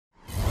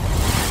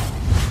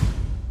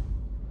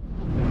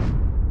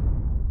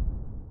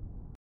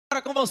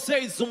tocar com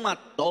vocês uma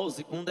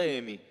dose com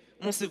DM.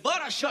 Vamos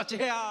embora, Xote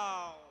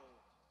Real.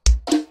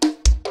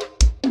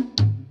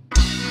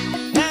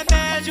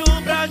 Remédio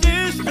pra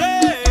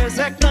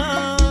desprezo é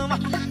cama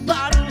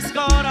para os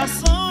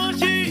corações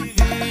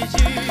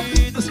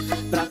divididos,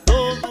 pra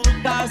todo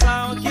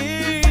casal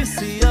que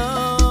se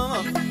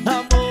ama,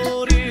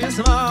 amores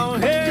mal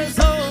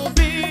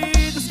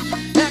resolvidos.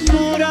 É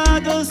cura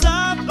dos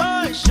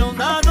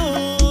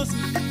apaixonados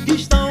que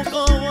estão com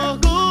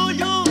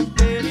orgulho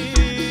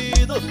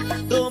ferido,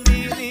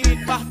 dormindo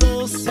em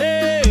quarto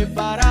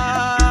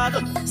separado,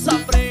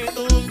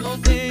 sofrendo com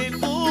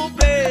tempo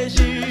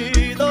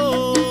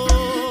perdido.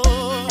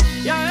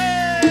 E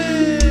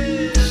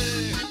aí,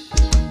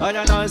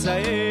 olha nós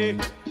aí,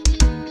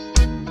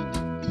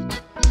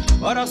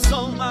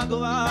 coração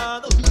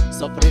magoado,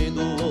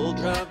 sofrendo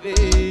outra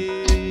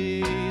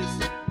vez.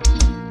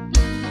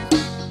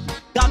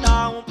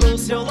 Cada um pro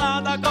seu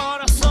lado,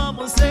 agora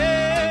somos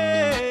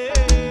ex.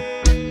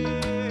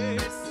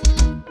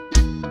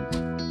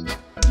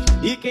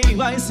 E quem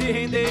vai se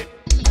render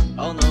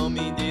ao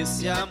nome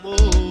desse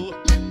amor?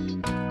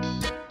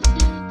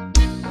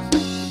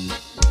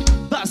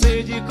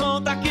 Fazer de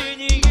conta que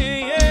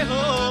ninguém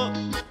errou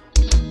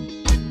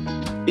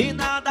e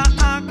nada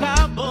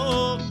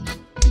acabou,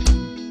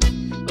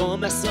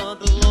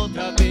 começando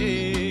outra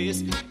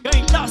vez.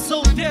 Quem tá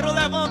solteiro,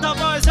 levanta a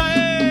voz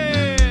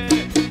aí.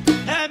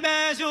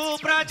 Remédio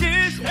pra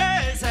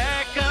desprezo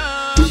é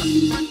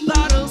cama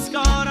para os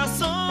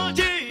corações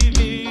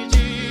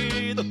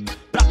divididos,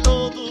 pra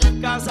todo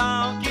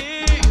casal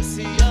que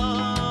se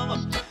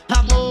ama,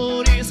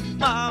 amores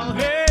mal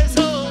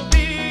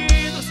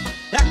resolvidos.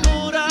 É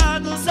cura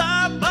dos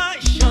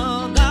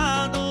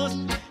apaixonados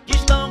que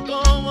estão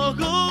com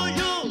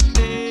orgulho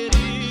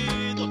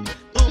ferido,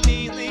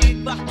 dormindo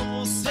em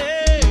quarto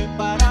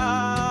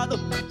separado,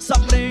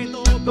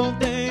 sofrendo com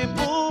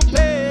tempo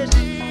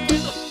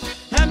perdido.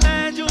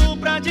 Remédio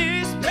pra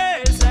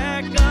desprezo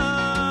é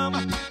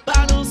cama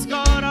para os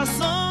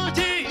corações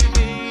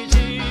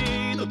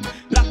divididos,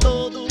 pra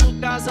todo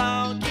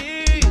casal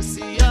que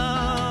se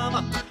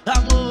ama,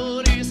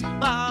 amores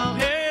mal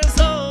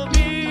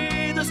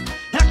resolvidos.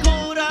 É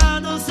cura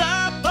dos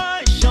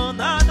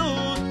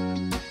apaixonados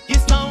que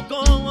estão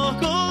com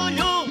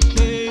orgulho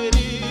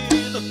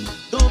ferido,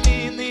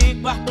 dormindo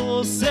em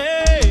quarto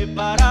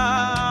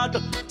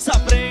separado,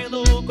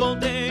 sofrendo com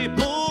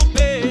tempo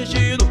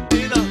perdido.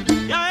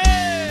 E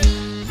aí,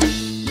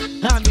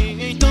 a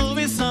minha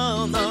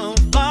intuição não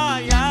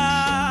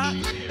falha,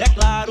 é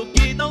claro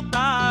que não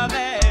tava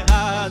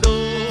errado.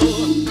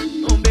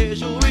 Um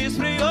beijo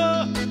esfriou,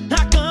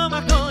 a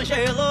cama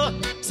congelou,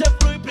 cê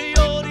foi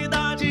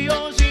prioridade,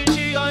 hoje em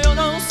dia eu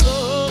não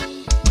sou.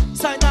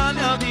 Sai da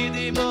minha vida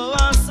e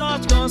boa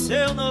sorte com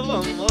seu novo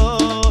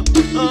amor.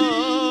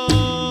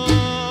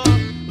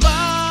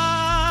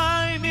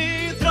 Vai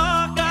me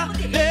trocar,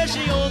 beijo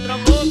em outra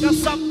boca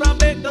só pra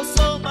ver que eu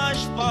sou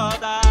mais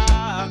foda.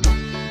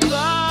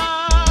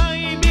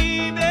 Vai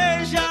me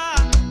beijar,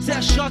 cê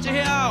é Xote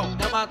Real,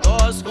 é uma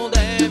dose com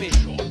DM.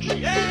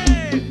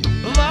 Yeah!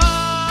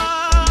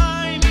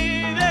 Vai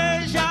me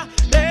beijar,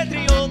 letra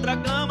em outra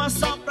cama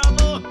só pra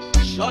amor.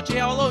 Xote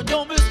Real,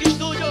 Dinho Mello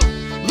Estúdio.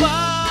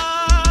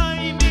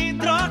 Vai me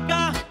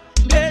trocar,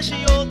 beijo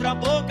em outra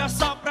boca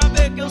só pra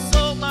ver que eu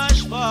sou mais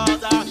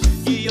foda.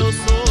 Que eu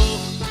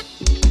sou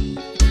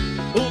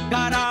o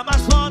cara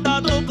mais foda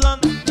do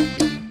plano.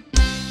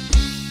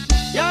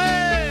 E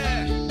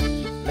aí,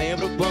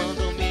 lembro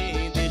quando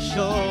me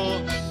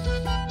deixou,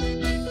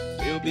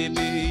 eu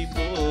bebi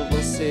por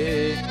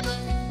você,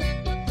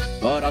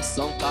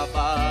 coração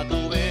tava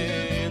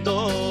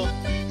doendo,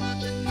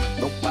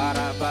 não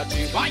parava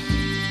de vai.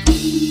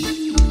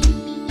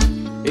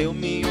 Eu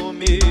me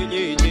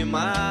humilhei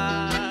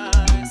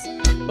demais,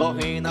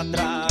 correndo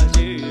atrás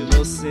de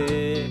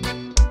você,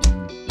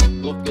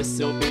 porque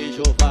seu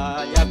beijo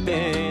vale a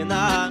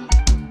pena,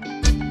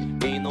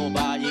 quem não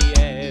vale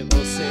é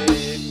você.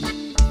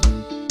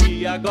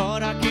 E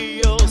agora que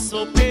eu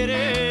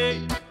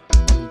superei,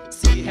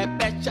 se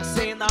repete a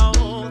cena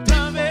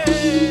outra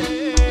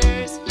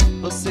vez.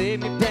 Você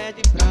me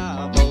pede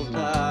pra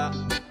voltar,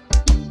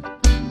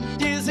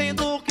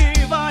 dizendo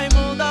que vai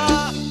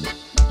mudar.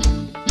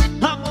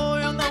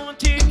 Amor, eu não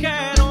te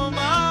quero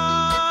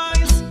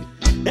mais,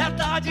 é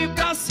tarde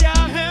pra se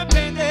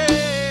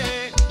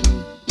arrepender.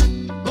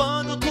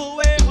 Quando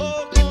tu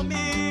errou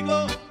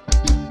comigo,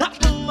 a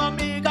tua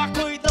amiga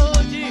cuidou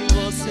de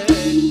você.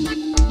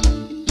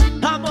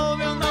 Amor,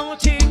 eu não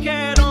te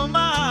quero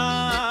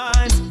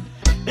mais,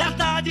 é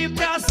tarde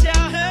pra se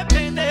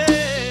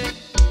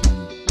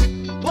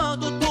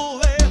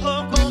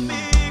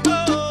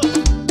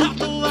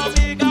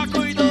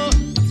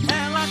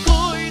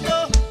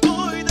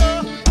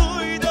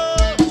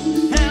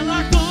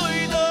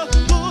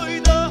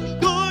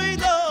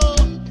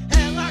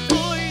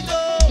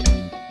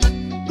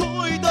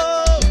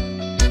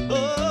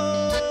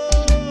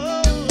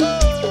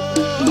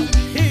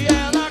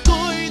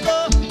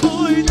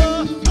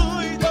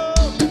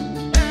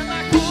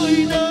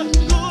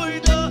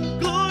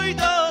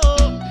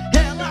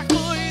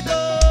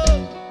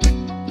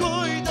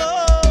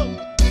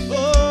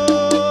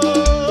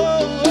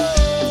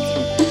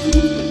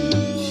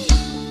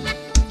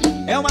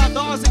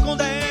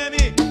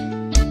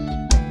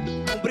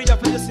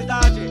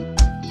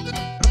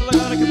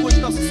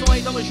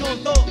tamo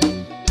junto.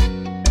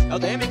 É o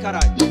DM,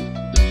 caralho.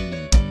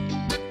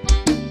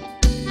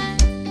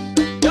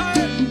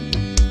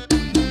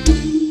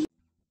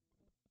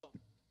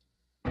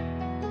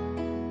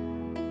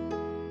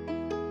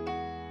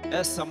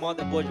 Essa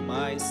moda é boa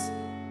demais.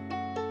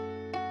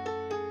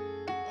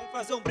 Vamos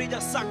fazer um brinde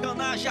a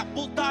sacanagem, a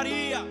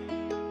putaria.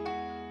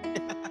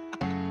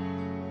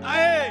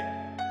 Aê!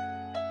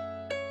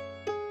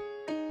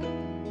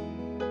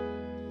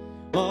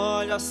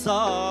 Olha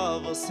só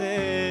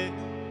você,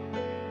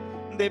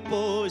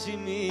 depois de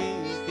me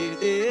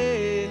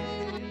perder.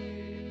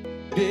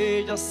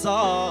 Veja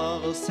só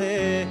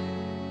você,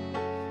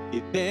 que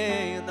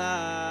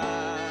pena.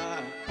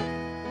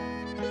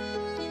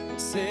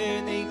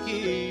 Você nem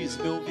quis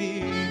me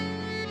ouvir,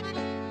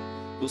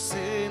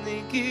 você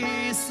nem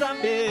quis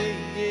saber,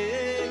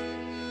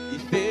 e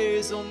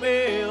fez o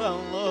meu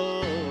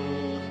amor.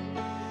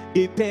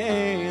 Que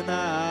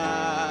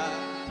pena,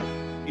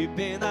 que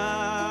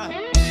pena.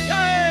 E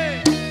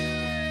aí?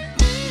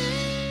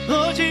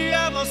 Onde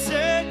é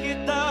você que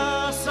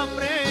tá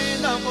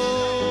sofrendo,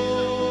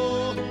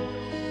 amor?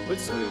 Onde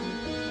sou eu?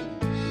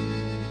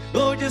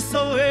 Onde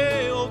sou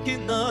eu que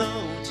não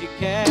te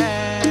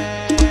quer?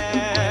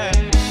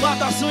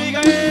 Bota a swing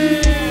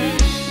aí.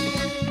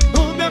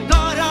 No meu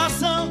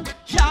coração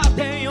já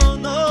tem um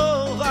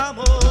novo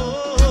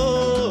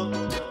amor.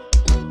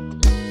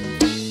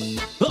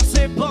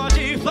 Você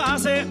pode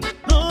fazer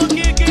o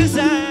que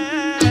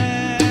quiser.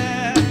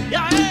 E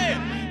aí?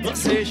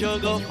 Você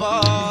jogou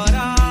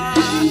fora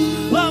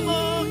o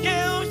amor que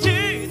eu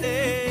te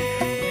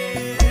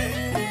dei,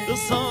 os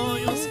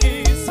sonhos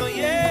que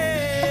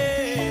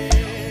sonhei.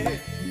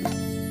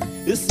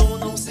 Isso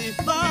não se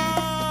faz.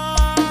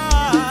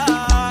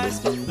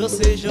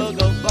 Você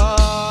jogou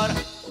fora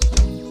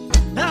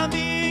a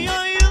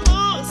minha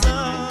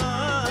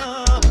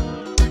ilusão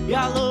e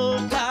a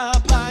louca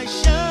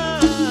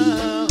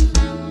paixão.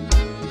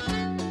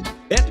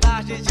 É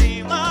tarde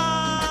demais,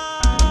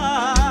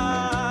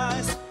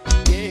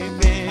 que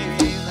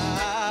pena,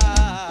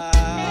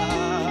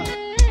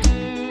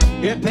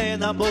 que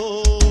pena,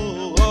 amor,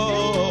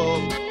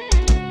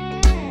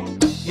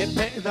 que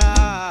pena,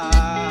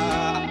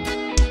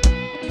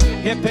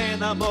 que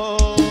pena,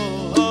 amor.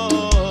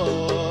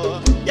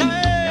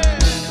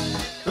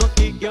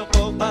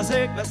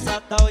 Fazer com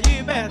essa tal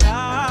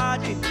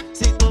liberdade,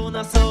 sinto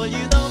na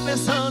solidão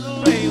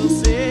pensando em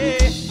você.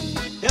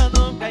 Eu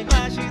nunca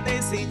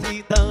imaginei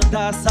sentir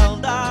tanta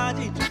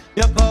saudade,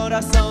 meu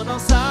coração não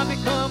sabe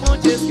como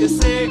te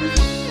esquecer.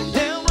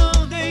 Eu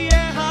andei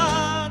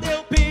errado,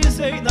 eu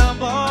pisei na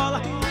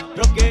bola,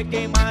 troquei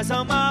quem mais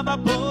amava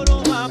por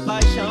uma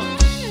paixão.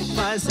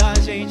 Mas a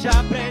gente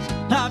aprende,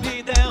 a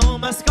vida é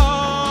uma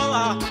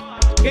escola.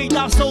 Quem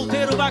tá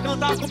solteiro vai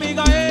cantar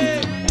comigo aí.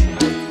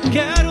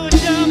 Quero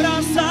te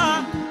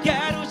abraçar,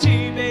 quero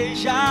te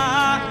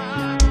beijar,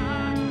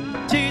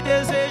 te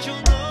desejo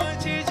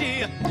noite e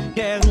dia.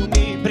 Quero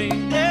me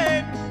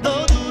prender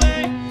todo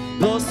em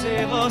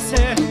você,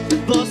 você,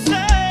 você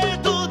é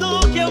tudo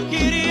que eu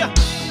queria.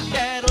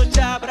 Quero te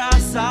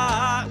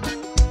abraçar,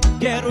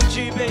 quero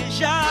te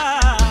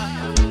beijar,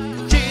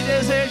 te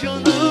desejo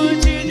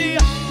noite e dia.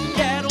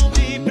 Quero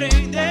me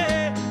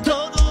prender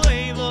todo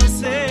em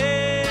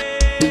você.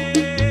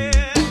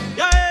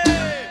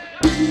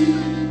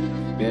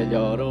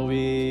 Melhor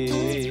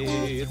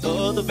ouvir,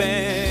 tudo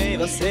bem,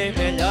 você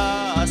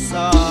melhor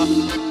só.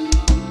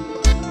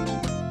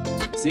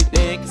 Se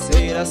tem que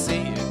ser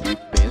assim,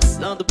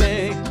 pensando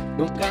bem,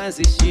 nunca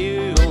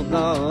existiu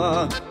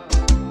não.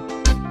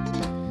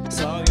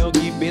 Só eu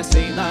que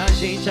pensei na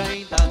gente,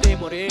 ainda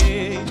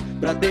demorei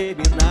pra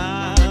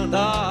terminar.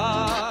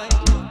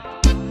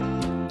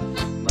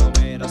 Não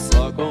era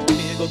só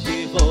comigo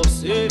que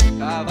você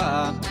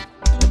ficava,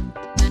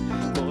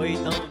 foi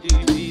tão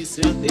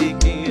difícil eu ter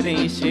que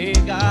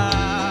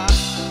enxergar.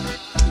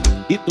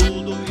 E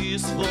tudo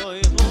isso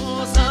foi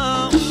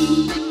ilusão,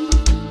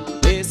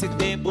 esse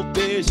tempo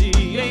perdi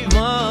em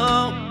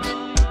vão.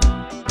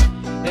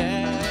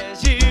 É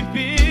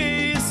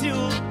difícil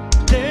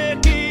ter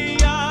que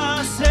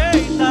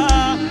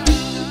aceitar,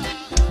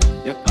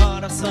 meu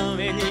coração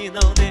ele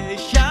não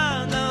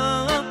deixa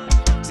não.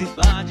 Se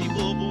faz de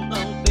bobo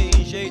não tem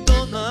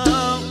jeito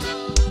não.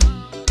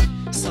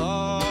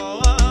 Só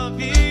a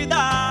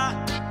vida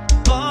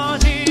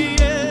pode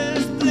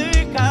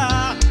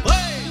explicar.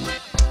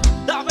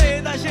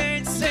 Talvez a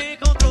gente se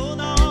encontrou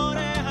na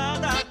hora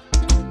errada,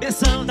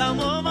 pensando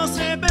amor,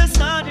 você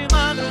pensar de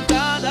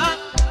madrugada.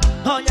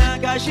 Olha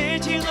que a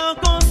gente não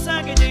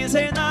consegue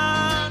dizer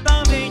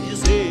nada, vem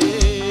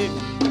dizer.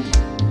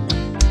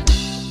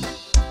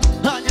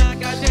 Olha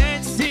que a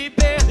gente se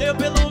perdeu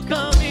pelo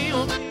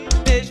caminho,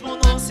 mesmo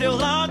no seu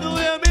lado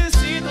eu me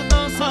sinto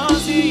tão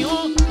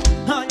sozinho.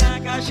 Olha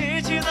que a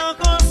gente não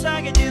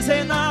consegue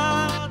dizer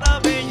nada,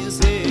 vem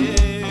dizer.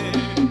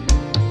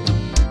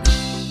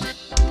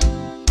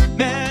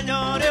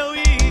 Melhor eu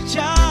ir,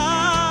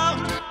 tchau,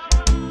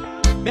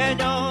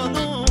 melhor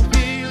no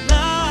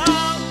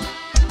final,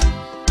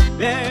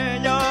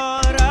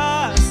 melhor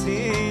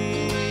assim.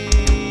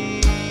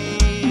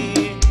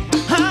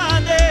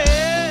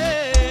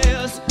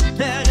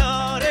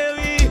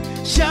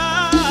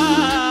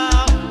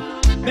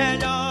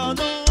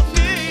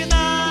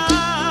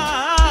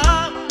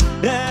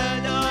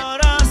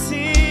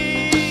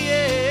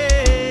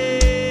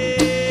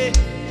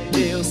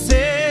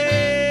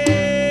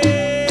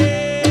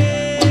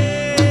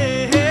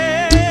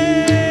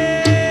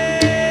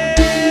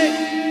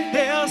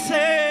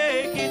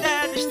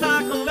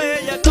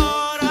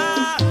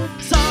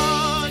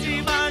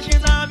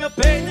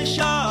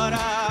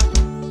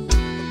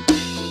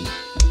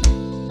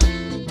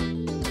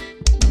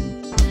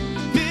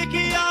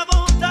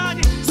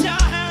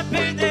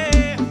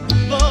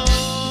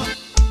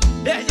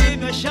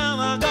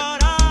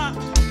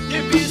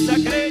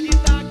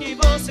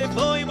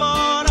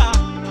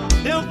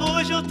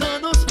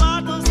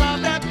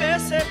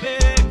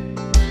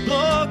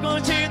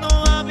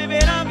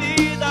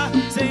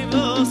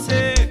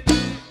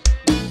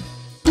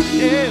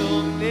 eu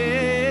amei.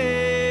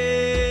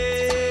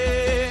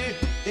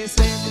 Nem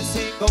sempre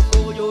se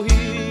calcule o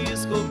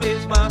risco,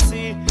 mesmo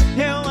assim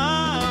eu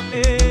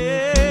amei.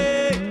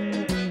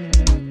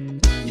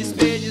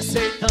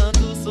 Desperdicei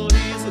tanto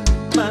sorriso,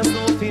 mas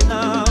no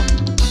final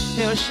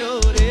eu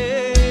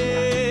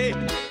chorei.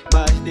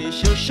 Mas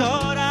deixa eu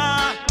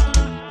chorar,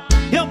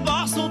 eu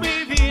posso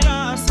me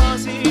virar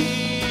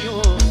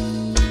sozinho.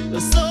 Eu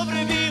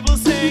sobrevivo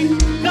sem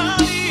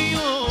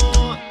carinho,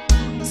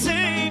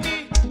 sem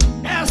mim.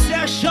 Essa é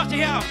a Xote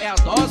Real, é a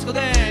dose com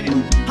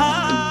DM.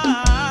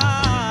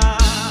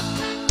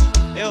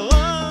 Eu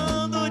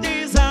ando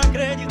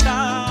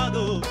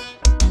desacreditado.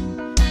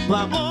 O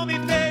amor me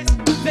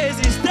fez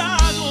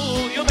estrago.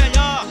 E o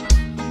melhor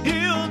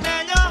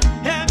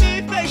é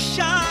me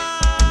fechar.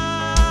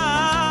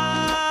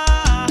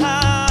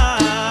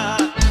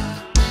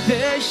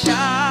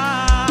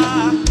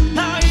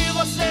 Aí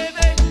você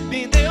veio,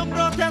 me deu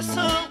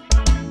proteção,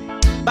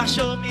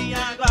 baixou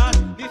minha guarda,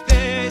 me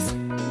fez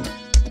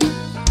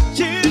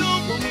tiro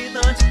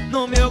fulminante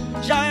no meu.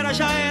 Já era.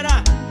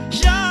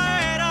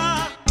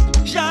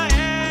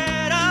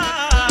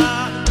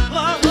 O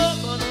amor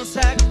quando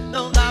cego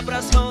não dá pra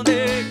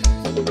esconder.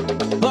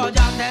 Pode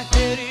até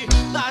ferir,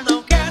 mas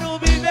não quero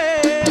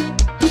viver.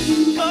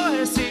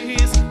 Corre esse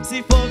risco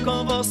se for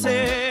com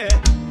você.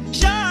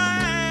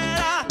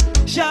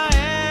 Já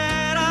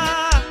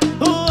era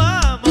o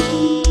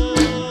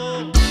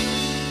amor.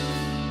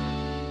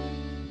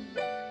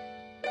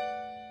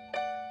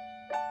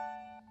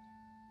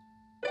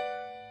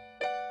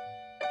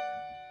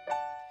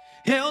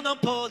 Eu não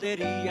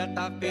poderia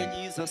estar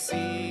feliz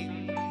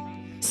assim,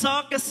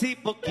 só que esse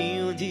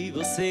pouquinho de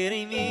você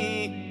em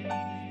mim.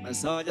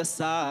 Mas olha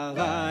essa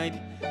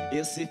vibe,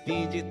 esse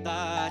fim de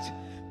tarde,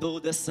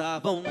 toda essa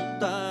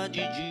vontade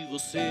de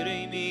você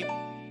em mim.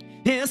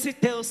 Esse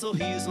teu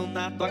sorriso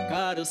na tua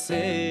cara eu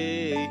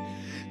sei,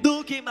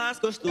 do que mais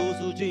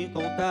gostoso de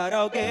encontrar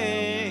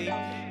alguém.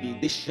 Me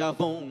deixa à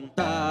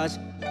vontade,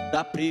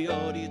 dá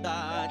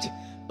prioridade,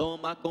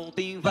 toma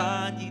conta,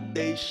 invade,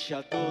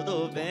 deixa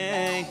tudo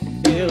bem.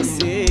 Eu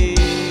sei.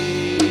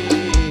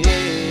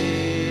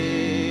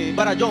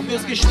 Para John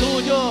Music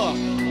Studio.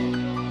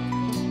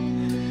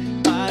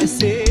 Vai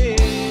ser.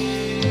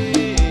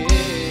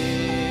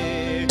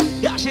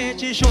 E a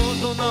gente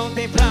junto não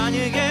tem pra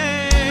ninguém.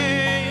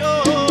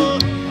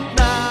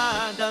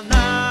 Nada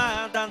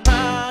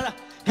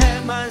é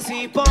mais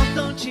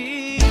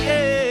importante.